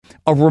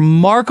A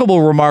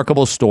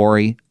remarkable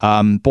story.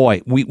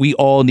 Boy, we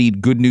all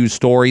need good news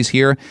stories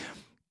here.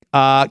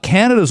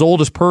 Canada's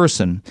oldest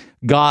person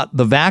got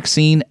the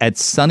vaccine at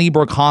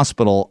Sunnybrook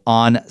Hospital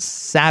on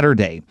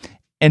Saturday,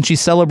 and she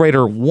celebrated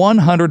her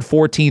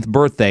 114th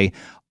birthday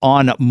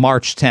on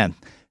March 10th.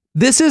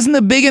 This isn't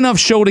a big enough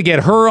show to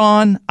get her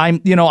on.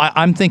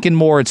 I'm thinking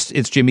more.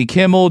 It's Jimmy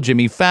Kimmel,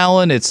 Jimmy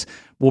Fallon.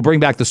 We'll bring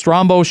back the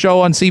Strombo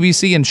show on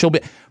CBC, and she'll be.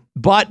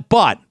 But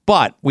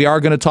we are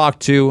going to talk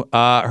to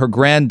her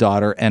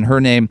granddaughter, and her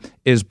name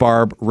is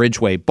Barb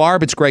Ridgway.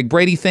 Barb, it's Greg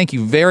Brady. Thank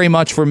you very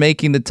much for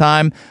making the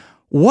time.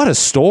 What a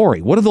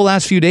story. What have the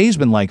last few days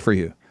been like for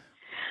you?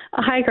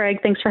 Hi,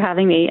 Greg. Thanks for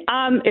having me.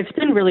 It's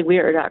been really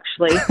weird,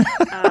 actually.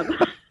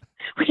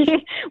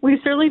 We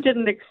certainly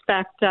didn't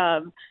expect,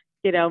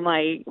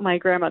 my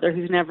grandmother,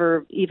 who's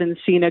never even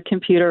seen a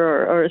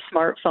computer or a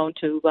smartphone,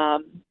 to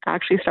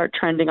actually start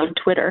trending on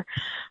Twitter.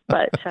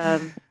 But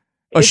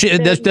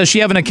does she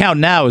have an account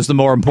now is the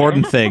more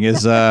important thing.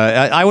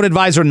 I would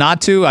advise her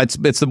not to.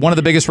 It's one of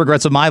the biggest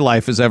regrets of my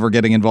life is ever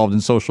getting involved in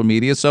social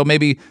media. So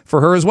maybe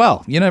for her as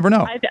well. You never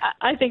know.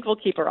 I think we'll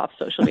keep her off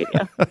social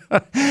media.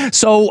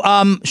 So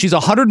she's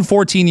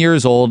 114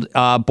 years old,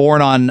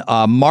 born on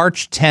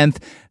March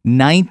 10th,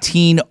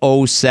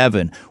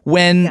 1907.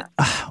 When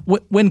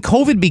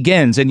COVID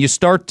begins and you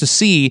start to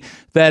see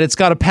that it's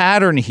got a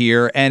pattern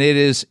here and it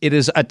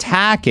is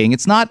attacking.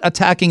 It's not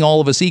attacking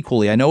all of us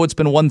equally. I know it's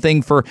been one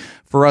thing for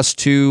us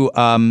to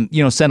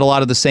send a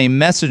lot of the same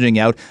messaging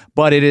out,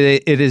 but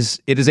it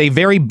is a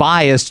very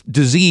biased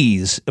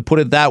disease. Put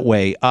it that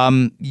way.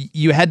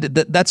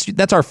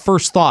 That's our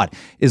first thought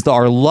is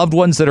our loved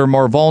ones that are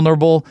more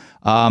vulnerable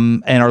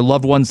and our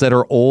loved ones that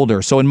are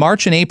older. So in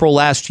March and April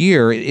last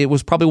year, it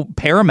was probably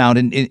paramount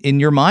in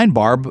your mind,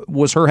 Barb,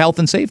 was her health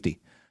and safety.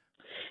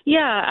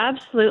 Yeah,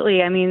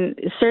 absolutely. I mean,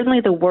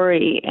 certainly the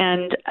worry.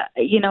 And,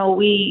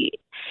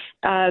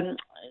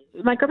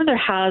 my grandmother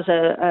has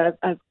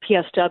a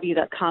PSW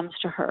that comes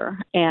to her.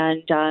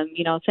 And,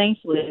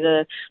 thankfully,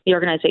 the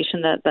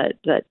organization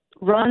that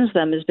runs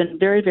them has been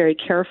very, very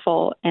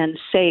careful and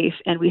safe.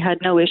 And we had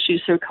no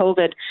issues through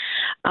COVID.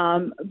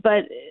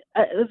 But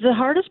the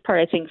hardest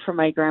part, I think, for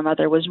my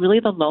grandmother was really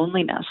the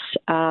loneliness.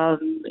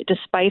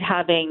 Despite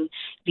having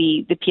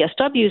the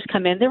PSWs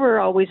come in, there were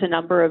always a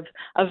number of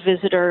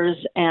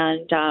visitors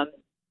and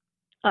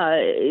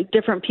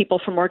different people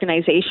from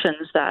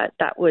organizations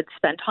that would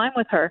spend time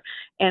with her.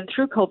 And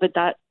through COVID,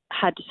 that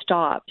had to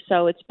stop.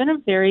 So it's been a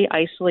very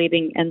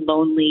isolating and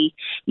lonely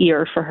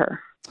year for her.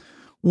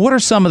 What are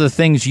some of the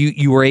things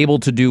you were able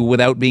to do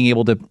without being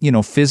able to,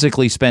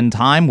 physically spend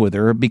time with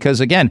her? Because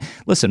again,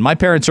 listen, my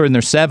parents are in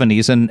their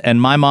 70s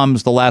and my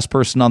mom's the last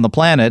person on the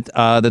planet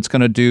that's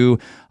going to do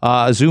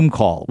a Zoom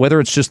call.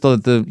 Whether it's just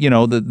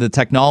the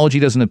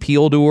technology doesn't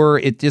appeal to her,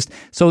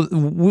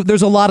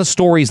 there's a lot of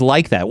stories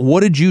like that.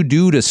 What did you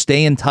do to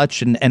stay in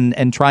touch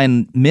and try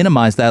and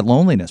minimize that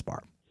loneliness,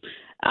 Barb?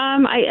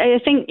 I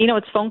think,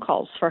 it's phone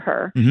calls for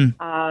her.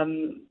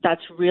 Mm-hmm.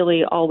 That's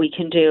really all we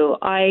can do.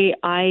 I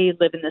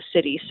live in the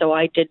city, so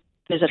I did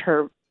visit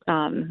her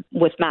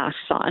with masks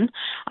on.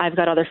 I've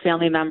got other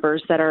family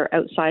members that are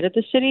outside of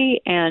the city,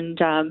 and,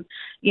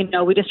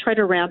 we just try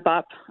to ramp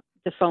up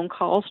the phone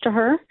calls to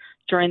her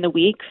during the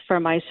week for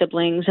my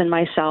siblings and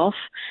myself,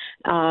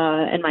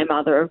 and my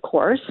mother, of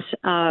course.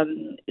 That's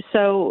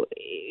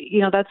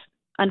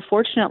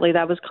unfortunately,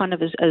 that was kind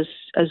of as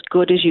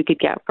good as you could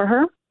get for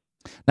her.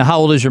 Now, how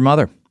old is your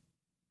mother?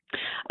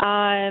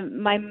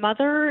 My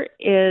mother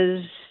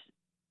is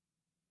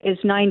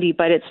 90,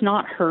 but it's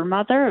not her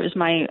mother. It was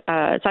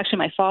it's actually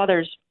my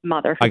father's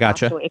mother. I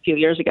gotcha. Passed away a few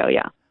years ago.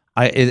 Yeah.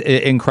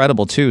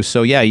 Incredible too.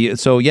 So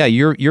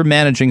you're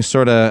managing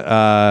sort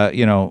of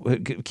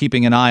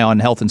keeping an eye on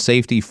health and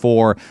safety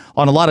on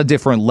a lot of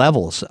different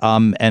levels.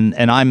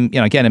 And I'm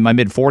again in my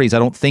mid 40s. I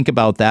don't think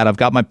about that. I've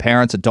got my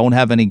parents. I don't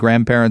have any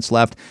grandparents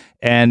left.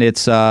 And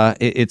it's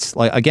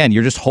like, again,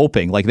 you're just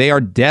hoping, like they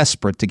are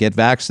desperate to get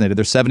vaccinated.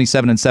 They're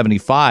 77 and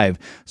 75,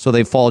 so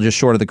they fall just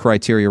short of the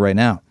criteria right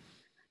now.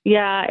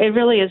 Yeah, it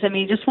really is. I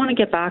mean, you just want to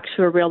get back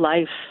to a real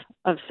life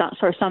of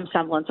some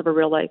semblance of a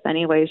real life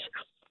anyways.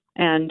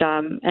 And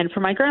for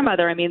my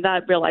grandmother, I mean,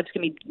 that real life's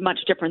going to be much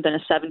different than a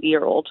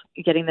 70-year-old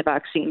getting the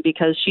vaccine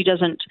because she's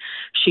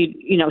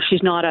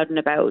not out and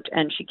about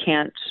and she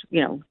can't,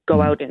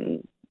 go out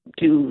and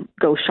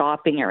go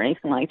shopping or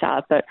anything like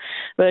that. But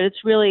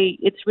it's really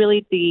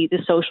the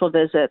social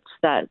visits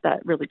that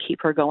really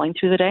keep her going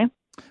through the day.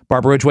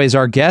 Barbara Ridgway is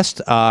our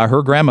guest.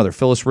 Her grandmother,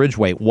 Phyllis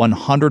Ridgway,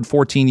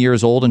 114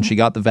 years old, and she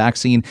got the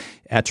vaccine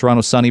at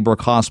Toronto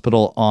Sunnybrook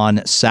Hospital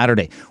on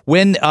Saturday.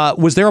 When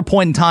was there a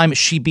point in time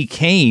she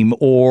became,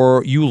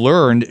 or you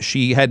learned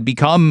she had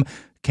become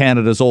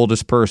Canada's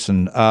oldest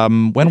person?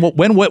 When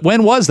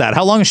was that?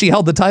 How long has she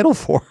held the title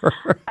for?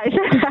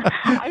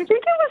 I think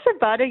it was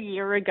about a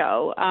year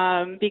ago,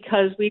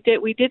 because we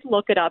did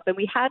look it up, and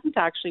we hadn't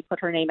actually put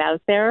her name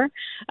out there.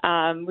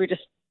 We were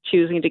just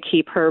choosing to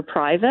keep her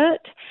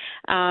private.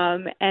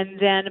 And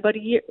then about a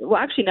year,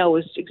 well, actually, no, it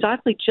was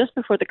exactly just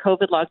before the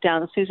COVID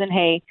lockdown. Susan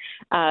Hay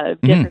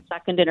did her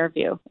second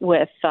interview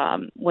with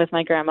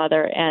my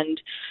grandmother, and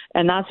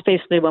that's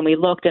basically when we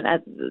looked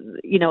at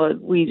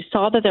we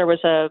saw that there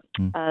was a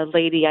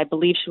lady, I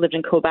believe she lived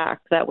in Quebec,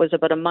 that was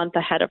about a month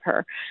ahead of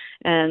her,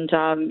 and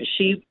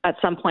she at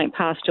some point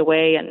passed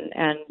away,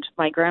 and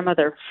my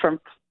grandmother, from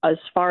as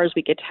far as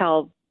we could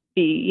tell,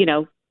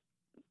 went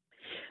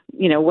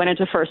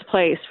into first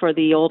place for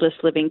the oldest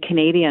living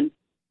Canadian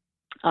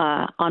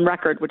on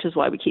record, which is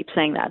why we keep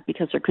saying that,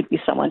 because there could be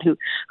someone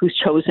who's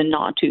chosen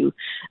not to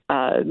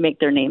make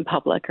their name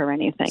public or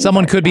anything.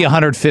 Someone could be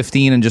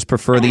 115 and just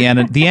prefer the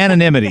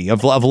anonymity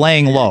of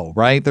laying low,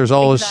 right? There's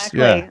always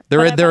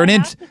they're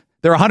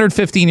a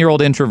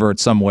 115-year-old introvert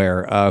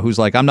somewhere who's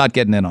like, I'm not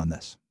getting in on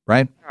this,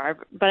 right?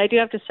 But I do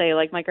have to say,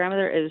 like, my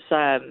grandmother is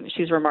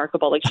she's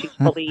remarkable. Like, she's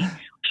fully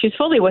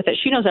with it.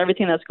 She knows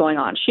everything that's going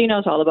on. She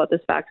knows all about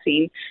this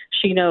vaccine.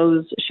 She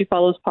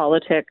follows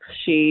politics.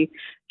 She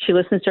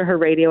listens to her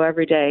radio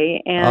every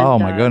day. And oh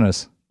my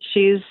goodness.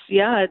 She's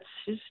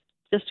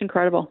just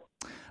incredible.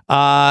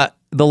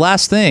 The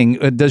last thing,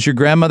 does your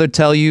grandmother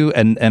tell you,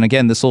 and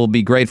again, this will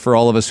be great for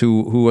all of us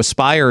who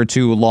aspire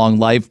to long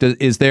life,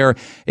 is there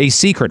a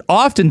secret?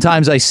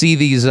 Oftentimes I see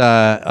these,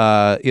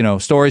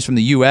 stories from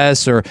the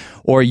U.S. or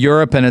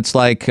Europe, and it's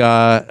like,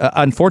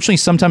 unfortunately,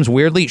 sometimes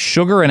weirdly,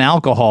 sugar and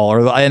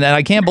alcohol, and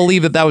I can't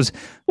believe that was,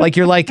 like,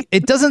 you're like,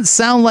 it doesn't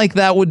sound like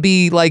that would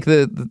be like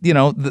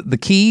the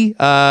key,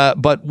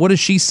 but what does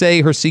she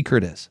say her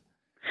secret is?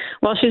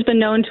 Well, she's been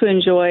known to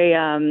enjoy,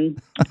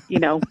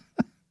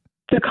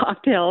 the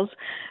cocktails,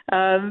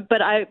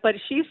 but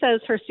she says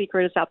her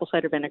secret is apple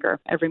cider vinegar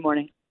every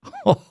morning.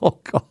 Oh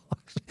gosh,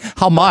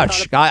 how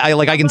much?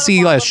 I can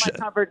see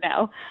covered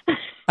now.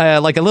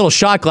 Like a little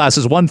shot glass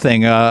is one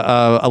thing.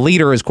 A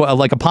liter is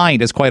like a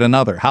pint is quite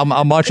another. How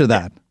much of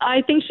that?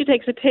 I think she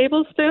takes a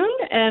tablespoon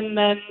and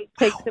then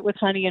takes it with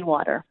honey and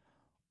water.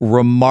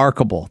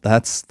 Remarkable.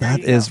 That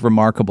is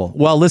remarkable.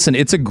 Well, listen,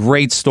 it's a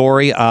great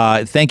story.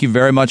 Thank you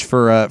very much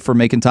for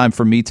making time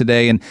for me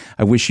today, and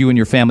I wish you and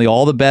your family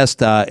all the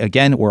best.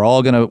 Again, we're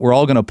all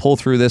gonna pull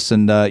through this,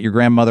 and your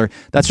grandmother.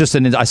 That's just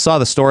I saw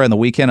the story on the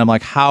weekend. I'm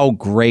like, how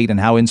great and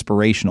how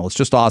inspirational. It's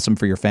just awesome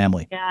for your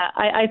family. Yeah,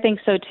 I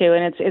think so too.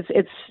 And it's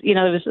it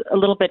was a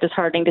little bit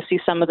disheartening to see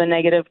some of the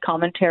negative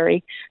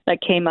commentary that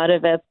came out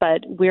of it,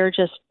 but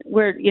there's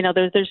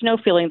no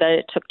feeling that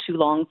it took too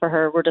long for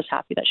her. We're just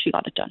happy that she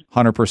got it done.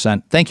 100%.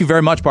 Thank you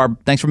very much,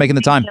 Barb. Thanks for making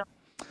the time.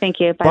 Thank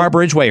you. Bye. Barb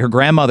Ridgway, her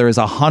grandmother is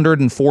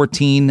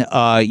 114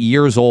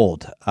 years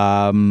old.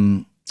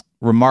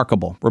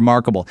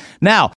 Remarkable. Now,